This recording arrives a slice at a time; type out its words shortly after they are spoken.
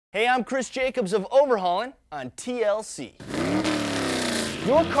Hey, I'm Chris Jacobs of Over Haulin on TLC.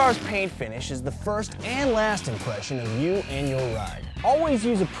 Your car's paint finish is the first and last impression of you and your ride. Always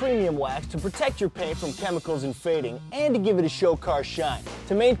use a premium wax to protect your paint from chemicals and fading and to give it a show car shine.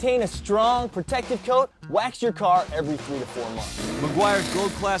 To maintain a strong, protective coat, wax your car every 3 to 4 months. Meguiar's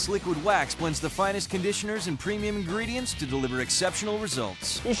Gold Class Liquid Wax blends the finest conditioners and premium ingredients to deliver exceptional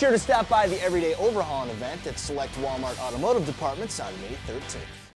results. Be sure to stop by the Everyday Over Haulin event at select Walmart automotive departments on May 13th.